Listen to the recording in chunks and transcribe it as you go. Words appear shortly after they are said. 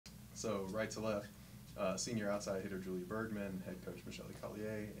So right to left, senior outside hitter Julia Bergmann, head coach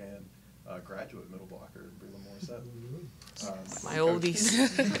Collier, and graduate middle blocker Breland Morrissette. My oldies.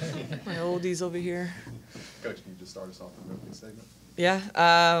 My oldies over here. Coach, can you just start us off with an opening statement?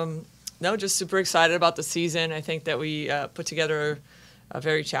 Yeah. No, just super excited about the season. I think that we put together a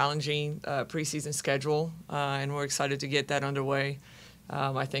very challenging preseason schedule, and we're excited to get that underway.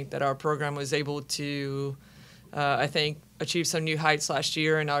 I think that our program was able to, achieve some new heights last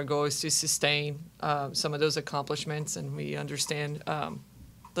year, and our goal is to sustain some of those accomplishments, and we understand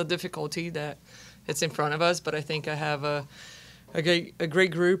the difficulty that it's in front of us, but I think I have a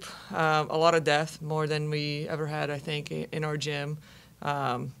great group, a lot of depth, more than we ever had, I think, in our gym.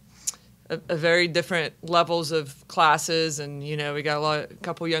 A very different levels of classes, and we got a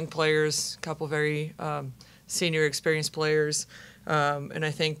couple young players, a couple very senior experienced players, and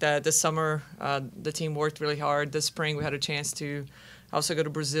I think that this summer the team worked really hard. This spring we had a chance to also go to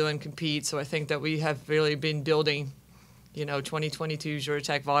Brazil and compete, so I think that we have really been building 2022 Georgia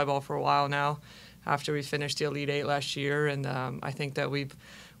Tech volleyball for a while now, after we finished the Elite Eight last year, and I think that we've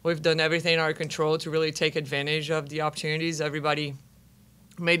done everything in our control to really take advantage of the opportunities. Everybody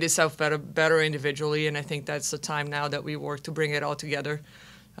made itself better individually, and I think that's the time now that we work to bring it all together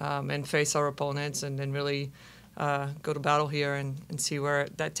and face our opponents, and then really go to battle here and see where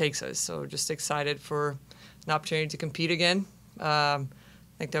that takes us. So just excited for an opportunity to compete again. I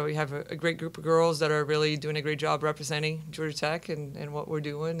think that we have a great group of girls that are really doing a great job representing Georgia Tech and what we're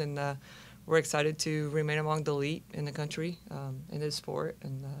doing, and we're excited to remain among the elite in the country in this sport.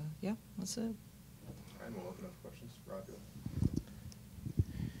 And yeah, that's it. All right, we'll open up for questions. Roger.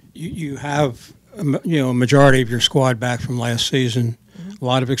 You have a majority of your squad back from last season, a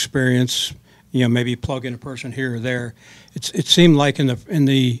lot of experience. Maybe plug in a person here or there. It seemed like in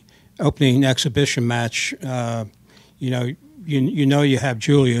the opening exhibition match, you have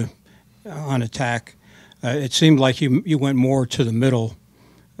Julia on attack. It seemed like you went more to the middle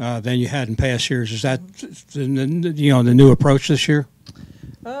than you had in past years. Is that the new approach this year?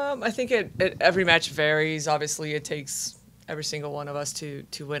 I think every match varies. Obviously, it takes every single one of us to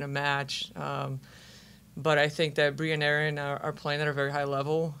win a match. But I think that Bree and Aaron are playing at a very high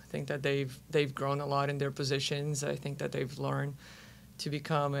level. I think that they've grown a lot in their positions. I think that they've learned to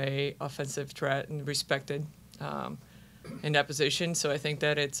become a offensive threat and respected in that position. So I think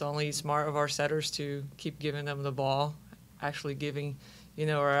that it's only smart of our setters to keep giving them the ball, actually giving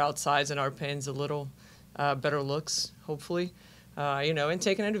our outsides and our pins a little better looks, hopefully, and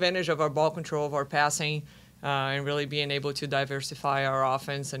taking advantage of our ball control, of our passing, and really being able to diversify our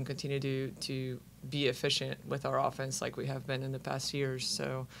offense and continue to be efficient with our offense like we have been in the past years.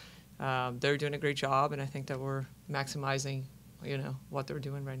 So they're doing a great job, and I think that we're maximizing, what they're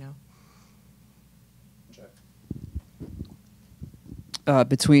doing right now.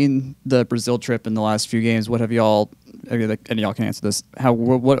 Between the Brazil trip and the last few games, what have y'all? Any of y'all can answer this.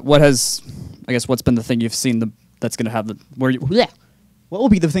 What's been the thing you've seen that's going to have what will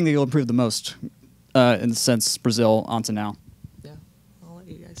be the thing that you'll improve the most since Brazil onto now? Yeah, I'll let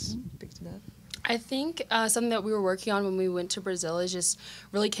you guys speak to that. I think something that we were working on when we went to Brazil is just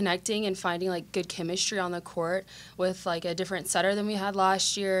really connecting and finding good chemistry on the court with a different setter than we had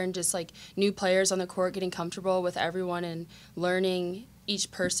last year, and just new players on the court, getting comfortable with everyone and learning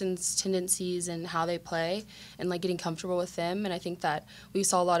each person's tendencies and how they play, and getting comfortable with them. And I think that we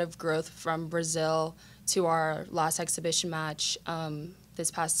saw a lot of growth from Brazil to our last exhibition match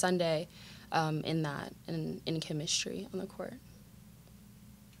this past Sunday in that and in chemistry on the court.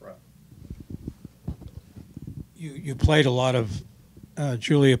 Right. You played a lot of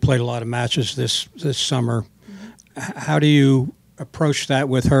Julia played a lot of matches this summer. Mm-hmm. How do you approach that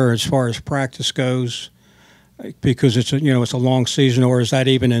with her as far as practice goes? Because it's a long season, or is that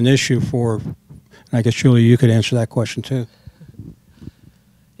even an issue for? I guess Julia, you could answer that question too.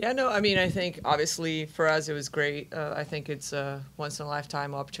 Yeah, no, I think obviously for us it was great. I think it's a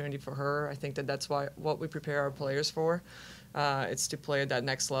once-in-a-lifetime opportunity for her. I think that's what we prepare our players for. It's to play at that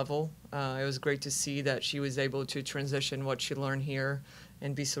next level. It was great to see that she was able to transition what she learned here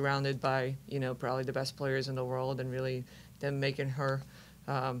and be surrounded by, probably the best players in the world, and really them making her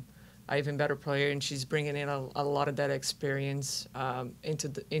an even better player. And she's bringing in a lot of that experience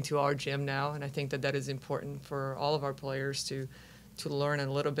into our gym now. And I think that is important for all of our players to learn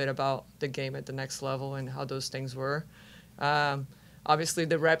a little bit about the game at the next level and how those things were. Obviously,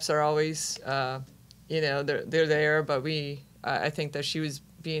 the reps are always, they're there, but I think that she was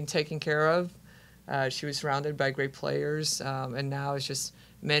being taken care of. She was surrounded by great players, and now it's just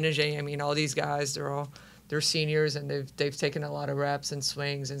managing. All these guys, they're seniors, and they've taken a lot of reps and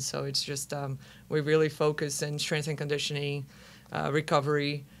swings, and so it's just we really focus in strength and conditioning,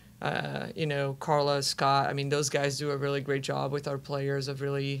 recovery, Carla, Scott. I mean, those guys do a really great job with our players of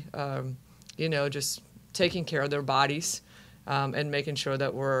really, just taking care of their bodies and making sure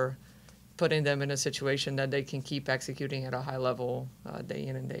that we're putting them in a situation that they can keep executing at a high level day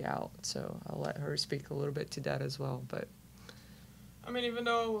in and day out. So I'll let her speak a little bit to that as well. But I mean, even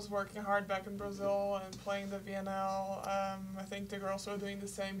though I was working hard back in Brazil and playing the VNL, I think the girls were doing the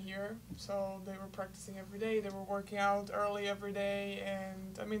same here. So they were practicing every day, they were working out early every day,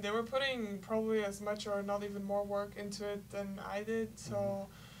 and I mean, they were putting probably as much or not even more work into it than I did. So,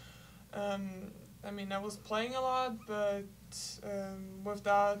 I mean, I was playing a lot, but with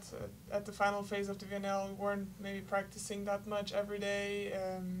that, at the final phase of the VNL, we weren't maybe practicing that much every day.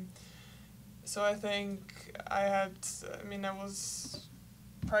 So I think I was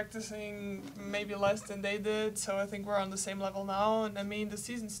practicing maybe less than they did, so I think we're on the same level now. And I mean, the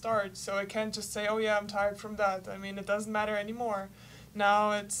season starts, so I can't just say, oh yeah, I'm tired from that. I mean, it doesn't matter anymore.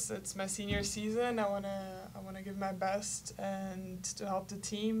 Now it's my senior season. I wanna give my best and to help the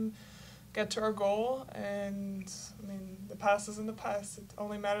team get to our goal. And I mean, the past is in the past. It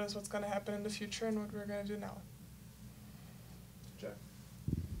only matters what's gonna happen in the future and what we're gonna do now. Jack.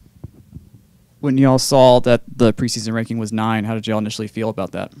 When y'all saw that the preseason ranking was 9, how did y'all initially feel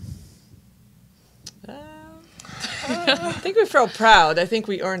about that? I think we felt proud. I think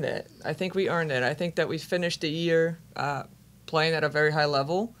we earned it. I think that we finished the year playing at a very high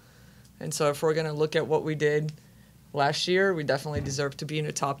level. And so if we're going to look at what we did last year, we definitely deserve to be in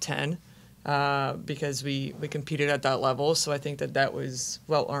the top 10 because we competed at that level. So I think that was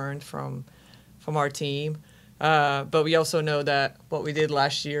well earned from our team. But we also know that what we did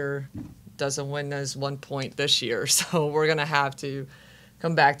last year doesn't win us 1 point this year. So we're going to have to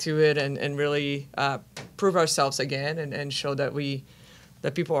come back to it and really prove ourselves again and show that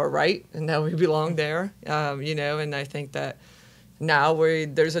people are right and that we belong there, and I think that now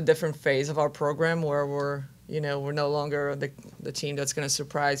there's a different phase of our program where we're no longer the team that's going to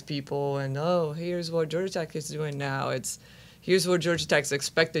surprise people and, oh, here's what Georgia Tech is doing now. Here's what Georgia Tech's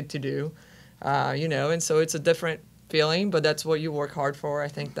expected to do, and so it's a different feeling, but that's what you work hard for. I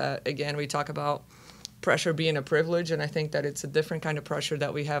think that, again, we talk about pressure being a privilege, and I think that it's a different kind of pressure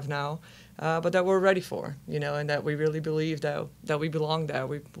that we have now, but that we're ready for, and that we really believe that we belong there.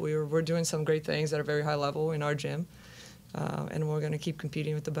 We're doing some great things at a very high level in our gym, and we're going to keep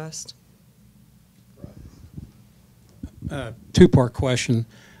competing with the best. Two-part question.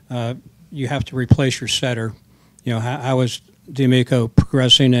 You have to replace your setter. How is D'Amico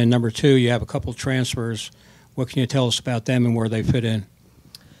progressing? And number two, you have a couple transfers. What can you tell us about them and where they fit in?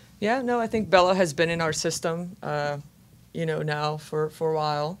 Yeah, no, I think Bella has been in our system, now for a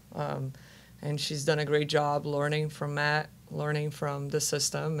while, and she's done a great job learning from Matt, learning from the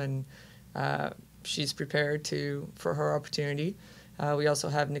system, and she's prepared for her opportunity. We also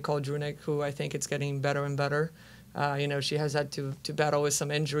have Nicole Drunick, who I think it's getting better and better. She has had to battle with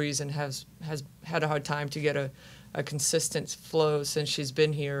some injuries and has had a hard time to get a consistent flow since she's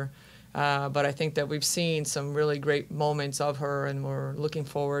been here. But I think that we've seen some really great moments of her, and we're looking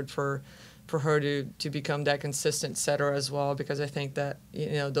forward for her to become that consistent setter as well, because I think that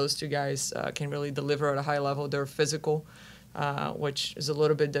those two guys can really deliver at a high level. They're physical, which is a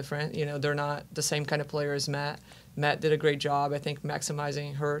little bit different. They're not the same kind of player as Matt. Matt did a great job, I think,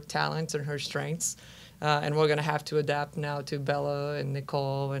 maximizing her talents and her strengths. And we're going to have to adapt now to Bella and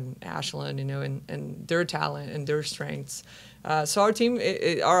Nicole and Ashlyn, and their talent and their strengths. So our team,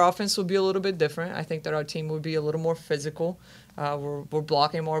 our offense will be a little bit different. I think that our team will be a little more physical. We're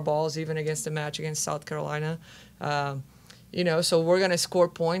blocking more balls even against the match against South Carolina. So we're going to score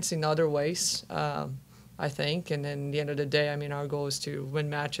points in other ways, I think. And then at the end of the day, I mean, our goal is to win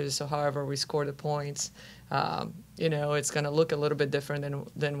matches. So however we score the points, it's going to look a little bit different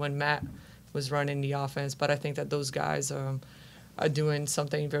than when Matt was running the offense. But I think that those guys are doing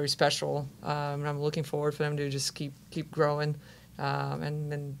something very special, and I'm looking forward for them to just keep growing.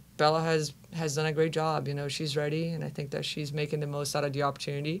 And then Bella has done a great job. She's ready, and I think that she's making the most out of the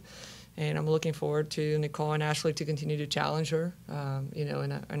opportunity. And I'm looking forward to Nicole and Ashley to continue to challenge her,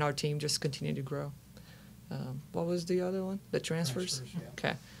 and our team just continue to grow. What was the other one? The transfers? Yeah.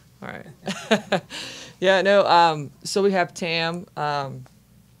 Okay. All right. Yeah, no, so we have Tam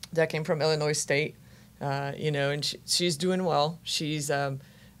that came from Illinois State. And she's doing well. She's, I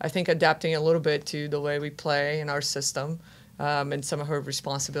think, adapting a little bit to the way we play in our system, and some of her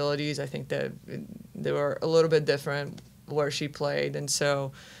responsibilities. I think that they were a little bit different where she played, and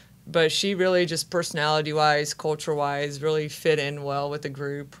so, but she really just personality-wise, culture-wise, really fit in well with the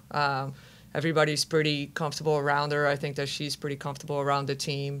group. Everybody's pretty comfortable around her. I think that she's pretty comfortable around the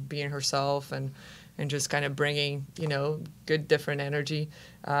team, being herself, and and just kind of bringing, good different energy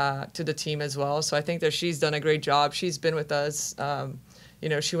to the team as well. So I think that she's done a great job. She's been with us.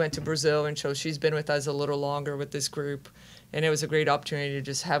 She went to Brazil, and so she's been with us a little longer with this group. And it was a great opportunity to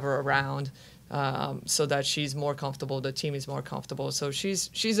just have her around so that she's more comfortable, the team is more comfortable. So she's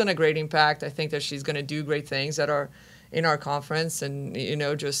done a great impact. I think that she's going to do great things that are in our conference and,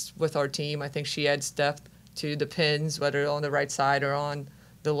 just with our team. I think she adds depth to the pins, whether on the right side or on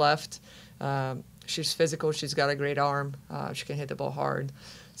the left. She's physical. She's got a great arm. She can hit the ball hard.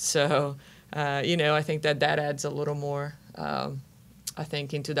 So, I think that adds a little more, I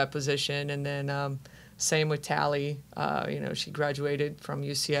think, into that position. And then same with Tally. She graduated from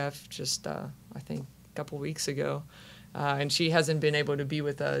UCF just, I think, a couple weeks ago. And she hasn't been able to be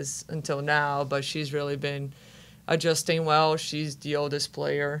with us until now, but she's really been adjusting well. She's the oldest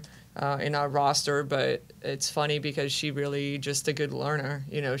player in our roster, but it's funny because she really just a good learner.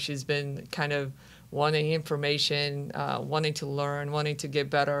 She's been kind of wanting information, wanting to learn, wanting to get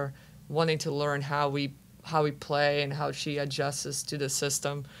better, wanting to learn how we play and how she adjusts to the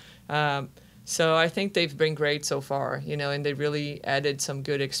system. So I think they've been great so far, and they really added some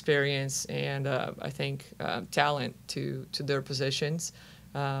good experience and I think talent to their positions,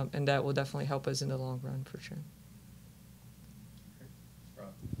 and that will definitely help us in the long run for sure.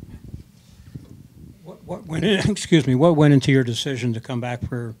 What went into your decision to come back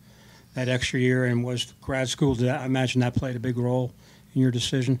for that extra year, and was grad school? I imagine that played a big role in your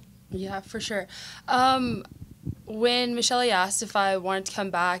decision. Yeah, for sure. When Michelle asked if I wanted to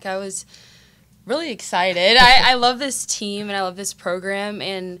come back, I was really excited. I love this team and I love this program,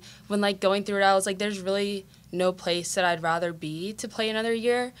 and when going through it, I was like, there's really no place that I'd rather be to play another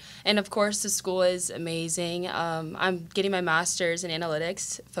year. And of course the school is amazing. I'm getting my master's in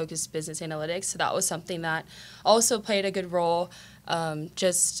analytics, focused business analytics, so that was something that also played a good role,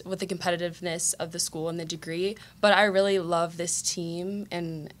 just with the competitiveness of the school and the degree. But I really love this team,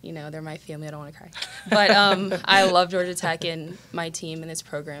 and they're my family. I don't want to cry, but I love Georgia Tech and my team and this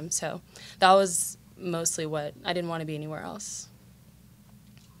program, so that was mostly what I didn't want to be anywhere else.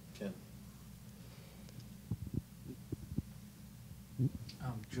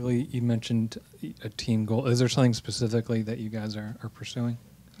 Julie, you mentioned a team goal. Is there something specifically that you guys are pursuing?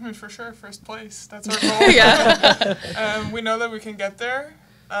 I mean, for sure, first place. That's our goal. Yeah. We know that we can get there.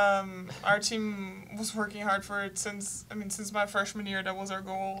 Our team was working hard for it since my freshman year. That was our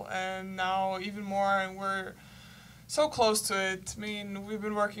goal, and now even more, and we're so close to it. I mean, we've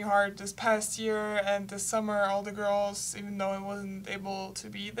been working hard this past year and this summer, all the girls, even though I wasn't able to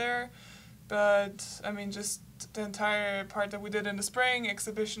be there. But, just the entire part that we did in the spring,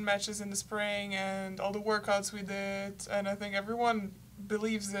 exhibition matches in the spring, and all the workouts we did, and I think everyone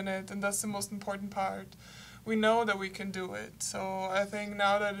believes in it, and that's the most important part. We know that we can do it. So I think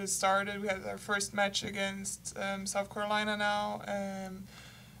now that it started, we had our first match against South Carolina now.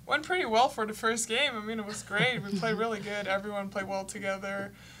 Went pretty well for the first game. It was great. We played really good. Everyone played well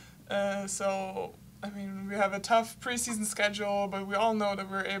together. We have a tough preseason schedule, but we all know that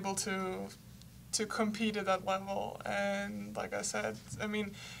we're able to compete at that level. And like I said,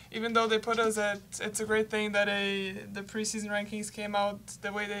 even though they put us it's a great thing that the preseason rankings came out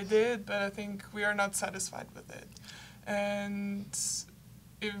the way they did, but I think we are not satisfied with it. And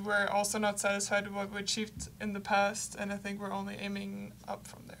we're also not satisfied with what we achieved in the past, and I think we're only aiming up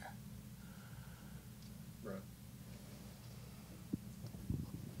from there.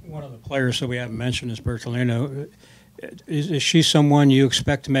 One of the players that we haven't mentioned is Bertolino. Is she someone you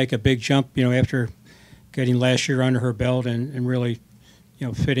expect to make a big jump, after getting last year under her belt and really,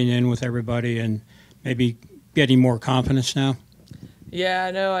 fitting in with everybody and maybe getting more confidence now? Yeah,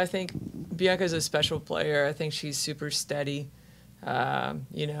 no, I think Bianca's a special player. I think she's super steady.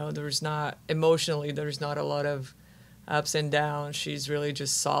 There's not a lot of ups and downs. She's really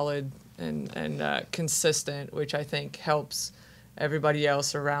just solid and consistent, which I think helps everybody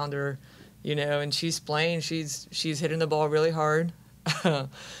else around her. And she's playing. She's hitting the ball really hard.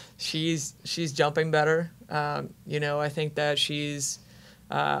 She's jumping better. I think that she's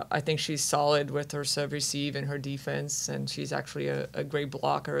solid with her serve receive and her defense, and she's actually a great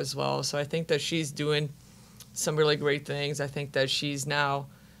blocker as well. So I think that she's doing some really great things. I think that she's now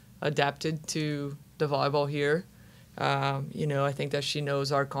adapted to the volleyball here. I think that she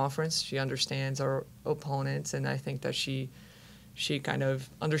knows our conference. She understands our opponents, and I think that she kind of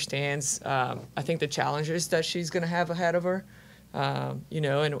understands, I think, the challenges that she's going to have ahead of her,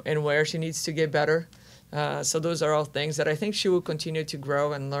 and where she needs to get better. So those are all things that I think she will continue to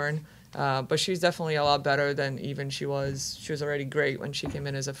grow and learn. But she's definitely a lot better than even she was. She was already great when she came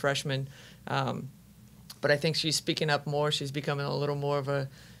in as a freshman. But I think she's speaking up more. She's becoming a little more of a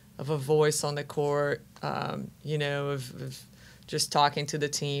a voice on the court, you know, of just talking to the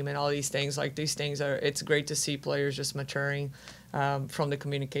team and all these things. Like these things it's great to see players just maturing from the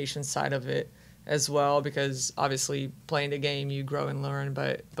communication side of it as well, because obviously playing the game you grow and learn,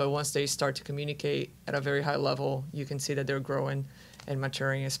 but once they start to communicate at a very high level, you can see that they're growing and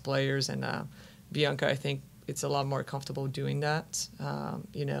maturing as players. And Bianca, I think it's a lot more comfortable doing that,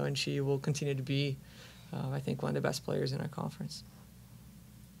 you know, and she will continue to be, I think, one of the best players in our conference.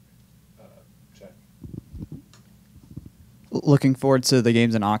 Jack. Looking forward to the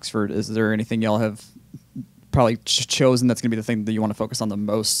games in Oxford, is there anything y'all have probably chosen that's going to be the thing that you want to focus on the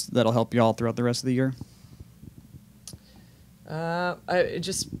most that'll help y'all throughout the rest of the year?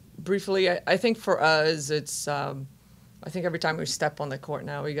 Just briefly, I think for us, it's I think every time we step on the court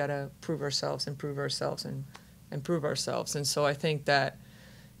now, we got to prove ourselves and prove ourselves and prove ourselves. And so I think that,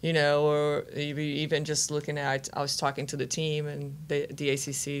 you know, or even just looking at, I was talking to the team, and the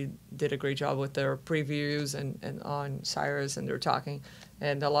ACC did a great job with their previews and on Cyrus, and they were talking.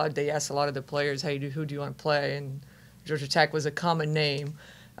 And they asked a lot of the players, hey, who do you want to play? And Georgia Tech was a common name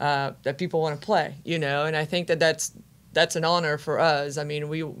that people want to play, you know. And I think that that's an honor for us. I mean,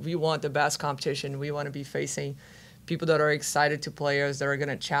 we want the best competition. We want to be facing people that are excited to play us, that are going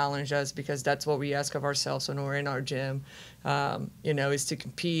to challenge us, because that's what we ask of ourselves when we're in our gym, you know, is to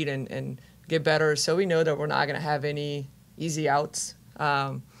compete and get better. So we know that we're not going to have any easy outs.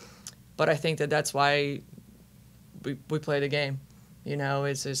 But I think that that's why we play the game. You know,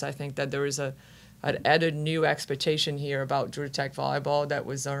 is I think that there is an added new expectation here about Georgia Tech volleyball that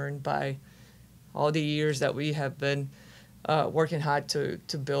was earned by all the years that we have been working hard to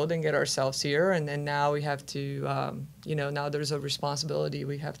build and get ourselves here. And then now we have to, you know, now there's a responsibility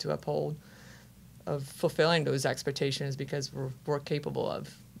we have to uphold of fulfilling those expectations, because we're capable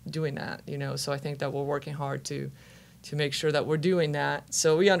of doing that, you know. So I think that we're working hard to make sure that we're doing that.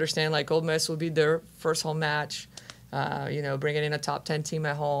 So we understand, like, Ole Miss will be their first home match. You know, bringing in a top 10 team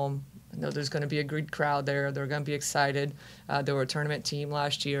at home. I know there's going to be a good crowd there. They're going to be excited. They were a tournament team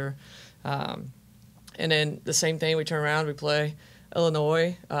last year. And then the same thing, we turn around, we play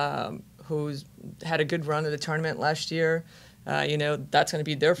Illinois, who's had a good run of the tournament last year. You know, that's going to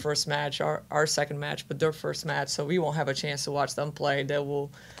be their first match, our second match, but their first match. So we won't have a chance to watch them play. They will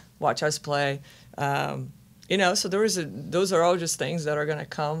watch us play. You know, so those are all just things that are going to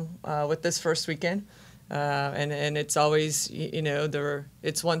come with this first weekend. And it's always, you know,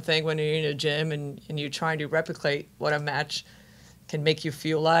 it's one thing when you're in a gym and you're trying to replicate what a match can make you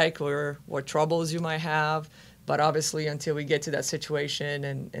feel like, or what troubles you might have. But obviously, until we get to that situation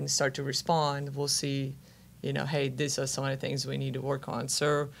and start to respond, we'll see, you know, hey, these are some of the things we need to work on.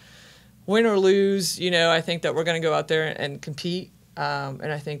 So win or lose, you know, I think that we're going to go out there and compete.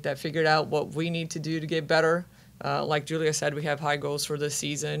 And I think that figured out what we need to do to get better. Like Julia said, we have high goals for this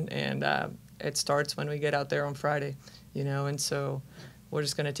season, and it starts when we get out there on Friday, you know. And so we're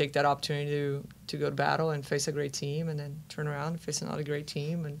just going to take that opportunity to go to battle and face a great team, and then turn around and face another great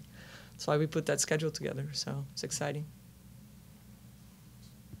team. And that's why we put that schedule together. So it's exciting.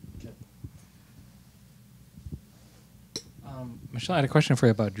 Michelle, I had a question for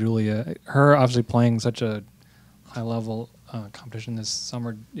you about Julia. Her obviously playing such a high-level competition this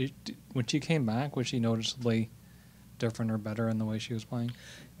summer. When she came back, was she noticeably different or better in the way she was playing?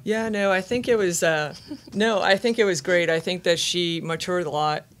 Yeah, no, I think it was I think it was great. I think that she matured a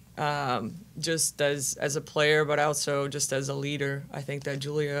lot, just as a player, but also just as a leader. I think that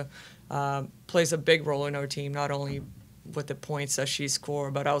Julia plays a big role in our team, not only with the points that she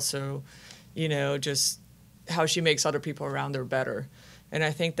scores, but also, you know, just how she makes other people around her better. And I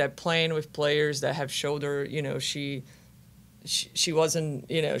think that playing with players that have showed her, you know, she wasn't,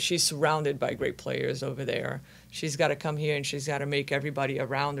 you know, she's surrounded by great players over there. She's got to come here and she's got to make everybody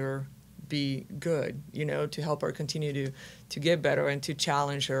around her be good, you know, to help her continue to get better and to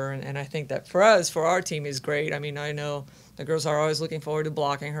challenge her. And I think that for us, for our team, is great. I mean, I know the girls are always looking forward to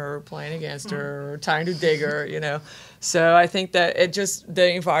blocking her, playing against her, or trying to dig her, you know. So I think that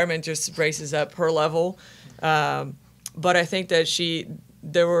the environment just raises up her level. But I think that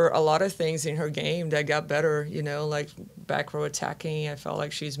there were a lot of things in her game that got better, you know, like back row attacking. I felt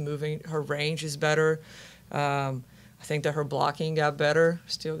like she's moving, her range is better. I think that her blocking got better.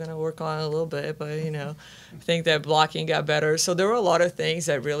 Still going to work on it a little bit, but, you know, I think that blocking got better. So there were a lot of things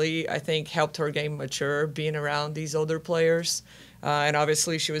that really, I think, helped her game mature, being around these older players. And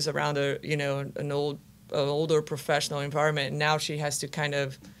obviously she was around an older professional environment. And now she has to kind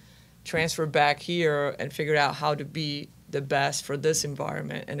of transfer back here and figure out how to be the best for this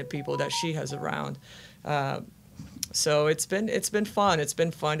environment and the people that she has around. So it's been fun. It's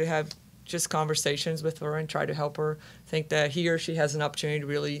been fun to have just conversations with her and try to help her. I think that he or she has an opportunity to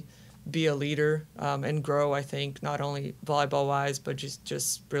really be a leader and grow, I think, not only volleyball-wise, but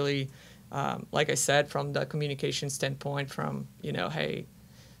just really, like I said, from the communication standpoint, from, hey,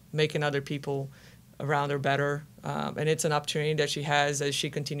 making other people around her better. And it's an opportunity that she has as she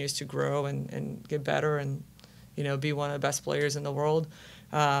continues to grow and get better and, be one of the best players in the world.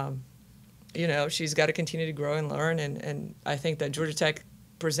 She's got to continue to grow and learn. And I think that Georgia Tech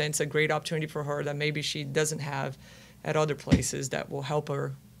presents a great opportunity for her that maybe she doesn't have at other places that will help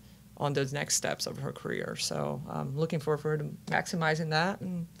her on those next steps of her career. So I'm looking forward for her to maximizing that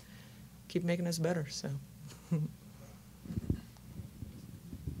and keep making us better. So.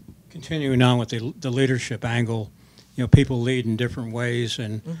 Continuing on with the leadership angle, people lead in different ways,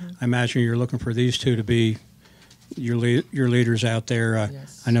 and I imagine you're looking for these two to be your leaders out there.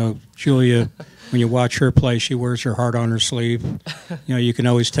 Yes. I know Julia, when you watch her play, she wears her heart on her sleeve. You can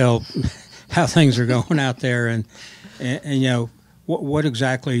always tell how things are going out there, and what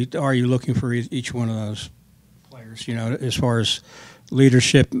exactly are you looking for each one of those players? As far as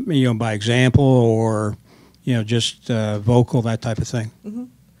leadership, by example, or just vocal, that type of thing.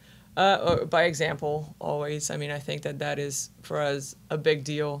 Or by example, always. I mean, I think that is for us a big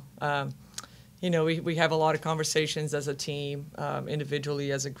deal. We have a lot of conversations as a team,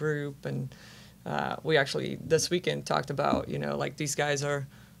 individually as a group, and we actually this weekend talked about like these guys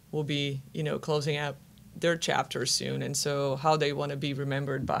will be closing out their chapter soon, and so how they want to be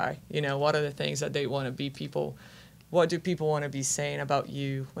remembered by, what are the things that they want to be people. What do people want to be saying about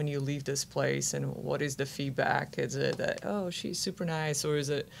you when you leave this place, and what is the feedback? Is it that, oh, she's super nice, or is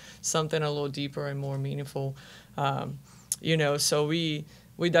it something a little deeper and more meaningful? So we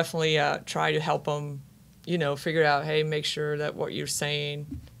definitely try to help them, figure out, hey, make sure that what you're saying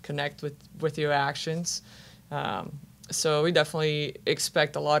connect with your actions. So we definitely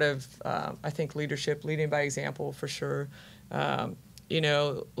expect a lot of, I think, leadership, leading by example for sure.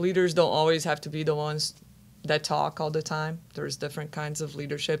 Leaders don't always have to be the ones that talk all the time. There's different kinds of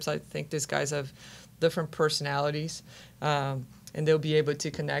leaderships. I think these guys have different personalities, and they'll be able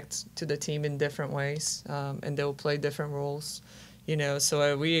to connect to the team in different ways, and they'll play different roles.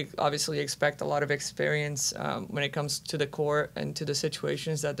 So we obviously expect a lot of experience when it comes to the court and to the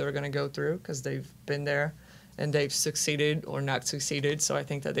situations that they're going to go through, because they've been there and they've succeeded or not succeeded. So I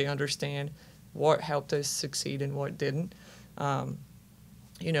think that they understand what helped us succeed and what didn't.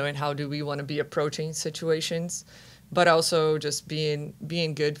 And how do we want to be approaching situations, but also just being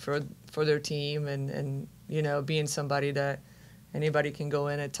good for their team and being somebody that anybody can go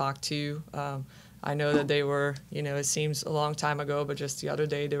in and talk to. I know that they were, it seems a long time ago, but just the other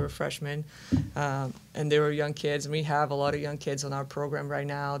day they were freshmen, and they were young kids. And we have a lot of young kids on our program right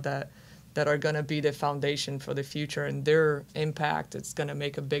now that are going to be the foundation for the future, and their impact, it's going to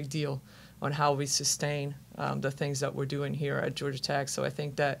make a big deal on how we sustain the things that we're doing here at Georgia Tech. So I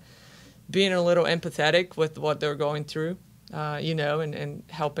think that being a little empathetic with what they're going through, and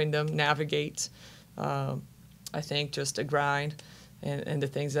helping them navigate, I think, just a grind and the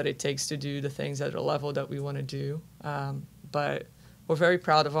things that it takes to do the things at a level that we want to do. But we're very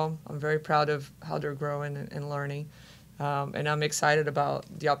proud of them. I'm very proud of how they're growing and learning. And I'm excited about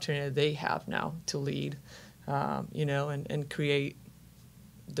the opportunity that they have now to lead, and create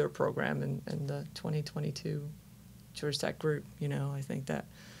their program in the 2022 Georgia Tech group. I think that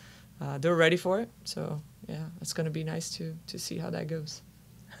they're ready for it. So, yeah, it's going to be nice to see how that goes.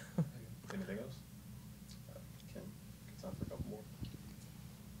 Anything else? Ken, it's time for a couple more.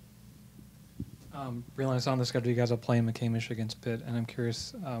 Breland, it's on the schedule. You guys are playing McCamish against Pitt, and I'm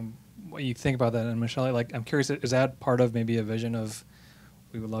curious what you think about that. And Michelle, I'm curious, is that part of maybe a vision of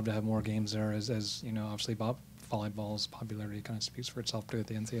we would love to have more games there, as obviously volleyball's popularity kind of speaks for itself too at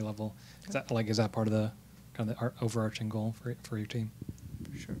the NCAA level. Is that part of the kind of the overarching goal for your team?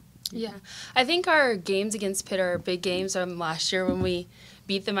 For sure. Yeah, I think our games against Pitt are big games. Last year when we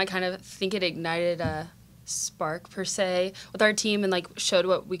beat them, I kind of think it ignited a spark per se with our team and showed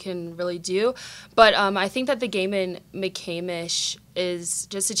what we can really do. But I think that the game in McCamish is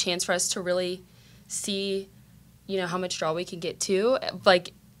just a chance for us to really see, how much draw we can get to.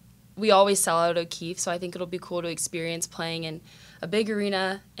 We always sell out O'Keefe, so I think it'll be cool to experience playing in a big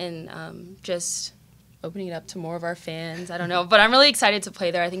arena and just opening it up to more of our fans. I don't know, but I'm really excited to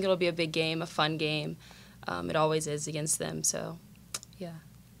play there. I think it'll be a big game, a fun game. It always is against them, so yeah.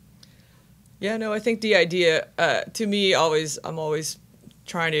 Yeah, no, I think the idea, to me, I'm always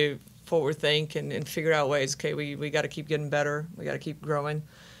trying to forward think and figure out ways, okay, we got to keep getting better. We got to keep growing.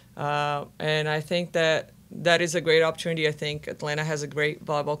 And I think that is a great opportunity. I think Atlanta has a great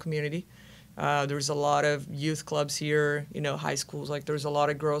volleyball community. There's a lot of youth clubs here, high schools. Like there's a lot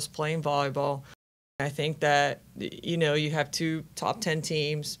of girls playing volleyball. I think that, you have 2 top 10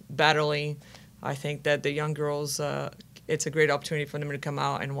 teams battling. I think that the young girls, it's a great opportunity for them to come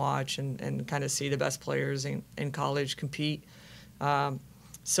out and watch and kind of see the best players in college compete.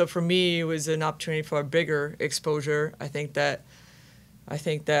 So for me, it was an opportunity for a bigger exposure. I think that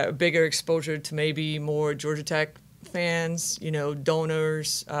a bigger exposure to maybe more Georgia Tech fans,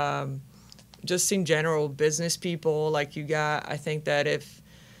 donors, just in general, business people like you got. I think that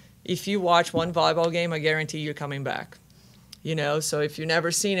if you watch one volleyball game, I guarantee you're coming back. So if you've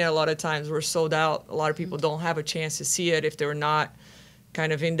never seen it, a lot of times we're sold out. A lot of people don't have a chance to see it if they're not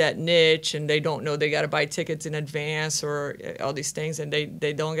kind of in that niche and they don't know they got to buy tickets in advance or all these things, and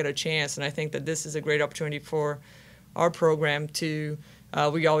they don't get a chance. And I think that this is a great opportunity for our program to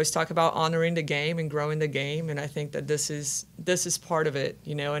we always talk about honoring the game and growing the game, and I think that this is part of it,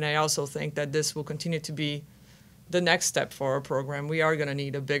 and I also think that this will continue to be the next step for our program. We are going to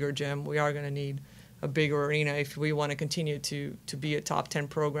need a bigger gym. We are going to need a bigger arena if we want to continue to be a top 10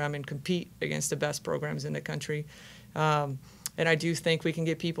 program and compete against the best programs in the country. And I do think we can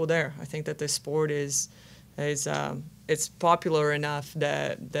get people there. I think that this sport is it's popular enough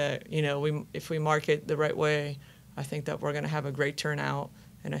that if we market the right way, I think that we're going to have a great turnout,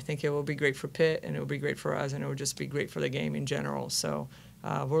 and I think it will be great for Pitt, and it will be great for us, and it will just be great for the game in general. So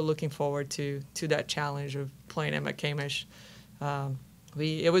we're looking forward to that challenge of playing at McCamish.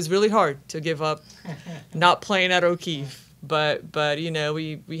 It was really hard to give up not playing at O'Keefe, but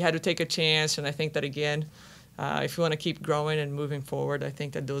we had to take a chance, and I think that again, if we want to keep growing and moving forward, I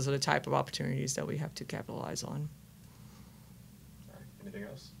think that those are the type of opportunities that we have to capitalize on. All right. Anything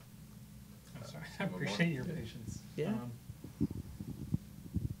else? I'm sorry. I appreciate your patience. Yeah.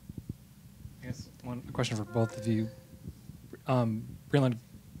 I guess one question for both of you. Breland,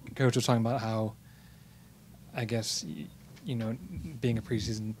 coach was talking about how, I guess, being a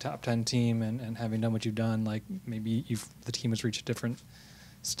preseason top 10 team and having done what you've done, like maybe the team has reached a different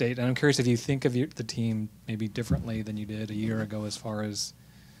state. And I'm curious if you think of the team maybe differently than you did a year ago as far as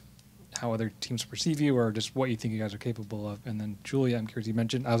how other teams perceive you or just what you think you guys are capable of. And then, Julia, I'm curious,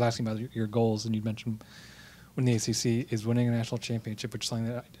 I was asking about your goals, and you mentioned when the ACC is winning a national championship, which is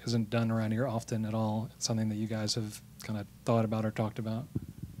something that isn't done around here often at all. It's something that you guys have kind of thought about or talked about.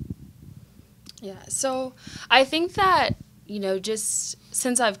 Yeah, so I think that, just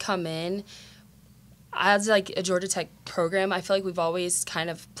since I've come in, as like a Georgia Tech program, I feel like we've always kind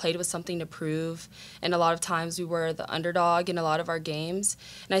of played with something to prove, and a lot of times we were the underdog in a lot of our games.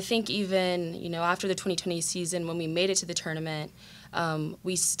 And I think even, after the 2020 season, when we made it to the tournament,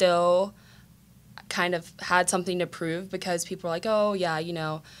 we still kind of had something to prove because people were like, oh, yeah,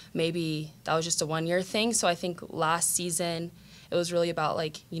 maybe that was just a one-year thing. So I think last season it was really about,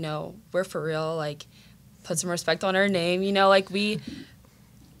 like, we're for real, like, put some respect on our name, we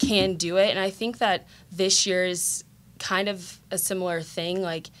can do it. And I think that this year is kind of a similar thing.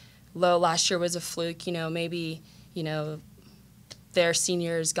 Like, last year was a fluke, maybe, their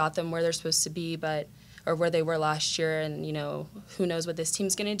seniors got them where they're supposed to be, or where they were last year, and, who knows what this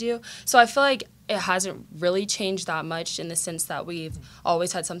team's going to do. So I feel like it hasn't really changed that much in the sense that we've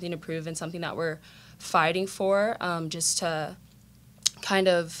always had something to prove and something that we're fighting for, just to kind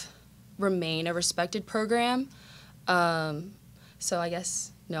of remain a respected program. So I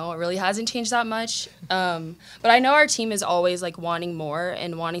guess, no, it really hasn't changed that much. But I know our team is always, like, wanting more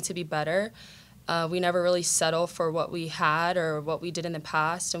and wanting to be better. We never really settle for what we had or what we did in the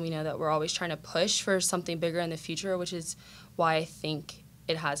past, and we know that we're always trying to push for something bigger in the future, which is why I think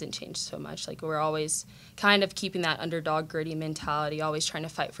it hasn't changed so much. Like, we're always kind of keeping that underdog, gritty mentality, always trying to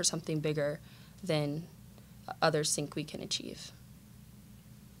fight for something bigger than others think we can achieve.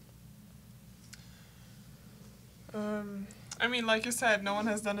 Like you said, no one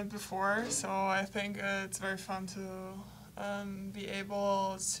has done it before, so I think it's very fun to be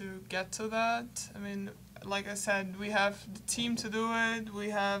able to get to that. Like I said, we have the team to do it. We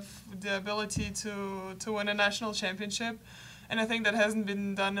have the ability to win a national championship, and I think that hasn't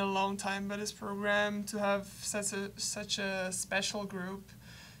been done in a long time by this program, to have such a special group.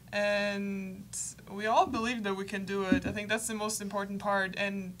 And we all believe that we can do it. I think that's the most important part.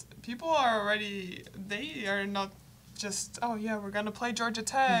 And people they are not just, oh yeah, we're going to play Georgia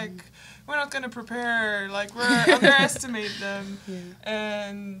Tech. We're not going to prepare. Like, we're underestimate them. Yeah.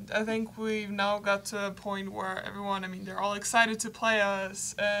 And I think we've now got to a point where everyone, they're all excited to play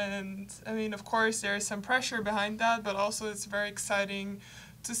us. And, of course, there is some pressure behind that, but also it's very exciting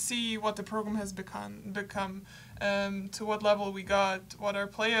to see what the program has become, to what level we got, what our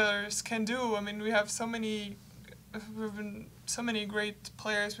players can do. We have so many we've been so many great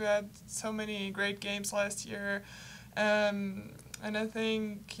players. We had so many great games last year. And I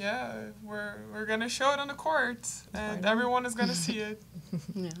think, we're going to show it on the court, and everyone is going to see it.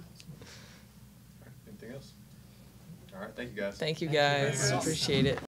 Yeah. Anything else? All right, thank you guys. Thank you guys. Thank you. Appreciate it.